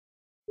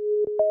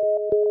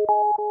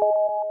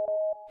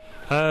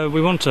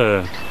We want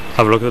to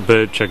have a look at the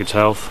bird, check its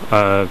health,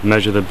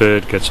 measure the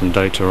bird, get some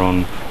data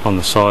on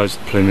the size,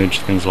 the plumage,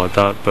 things like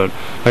that. But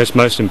I guess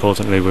most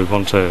importantly we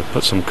want to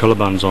put some colour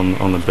bands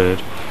on the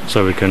bird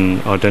so we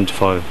can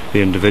identify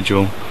the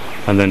individual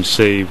and then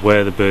see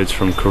where the birds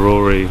from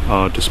Karori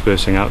are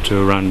dispersing out to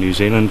around New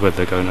Zealand, whether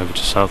they're going over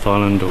to South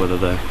Island or whether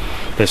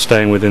they're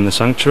staying within the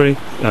sanctuary,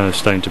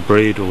 staying to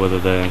breed, or whether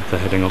they're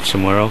heading off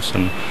somewhere else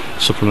and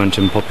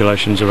supplementing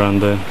populations around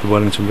the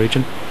Wellington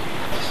region.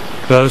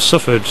 They've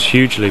suffered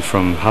hugely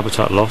from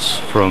habitat loss,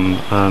 from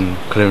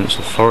clearance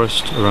of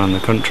forest around the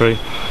country,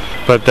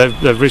 but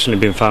they've recently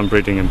been found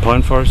breeding in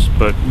pine forests,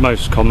 but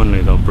most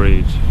commonly they'll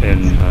breed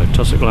in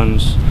tussock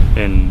lands,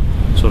 in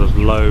sort of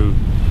low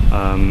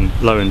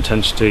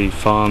intensity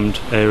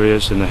farmed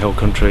areas in the hill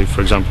country,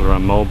 for example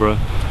around Marlborough,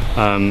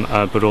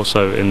 but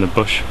also in the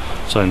bush,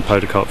 so in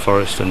podocarp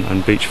forest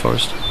and beech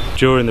forest.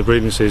 During the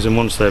breeding season,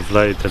 once they've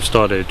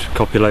started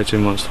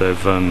copulating, once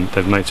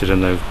they've mated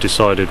and they've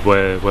decided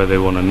where they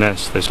want to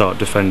nest, they start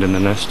defending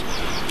the nest.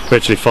 We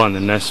actually find the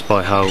nest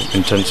by how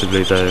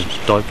intensively they're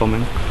dive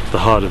bombing. The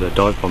harder they're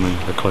dive bombing,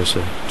 the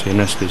closer to your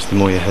nest is, the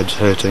more your head's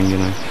hurting, you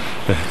know,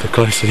 the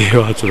closer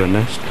you are to the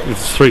nest.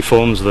 There's three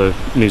forms of the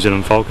New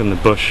Zealand falcon: the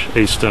bush,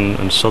 eastern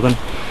and southern.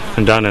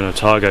 And down in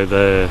Otago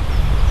they're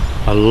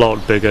a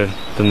lot bigger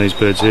than these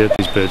birds here.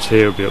 These birds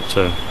here will be up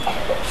to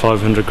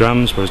 500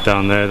 grams, whereas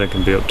down there they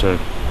can be up to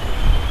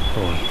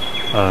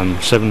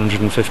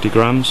 750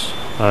 grams,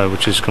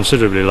 which is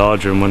considerably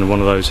larger, and when one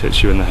of those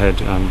hits you in the head,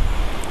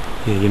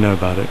 yeah, you know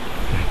about it.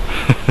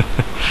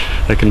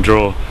 They can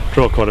draw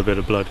quite a bit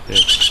of blood. Yeah.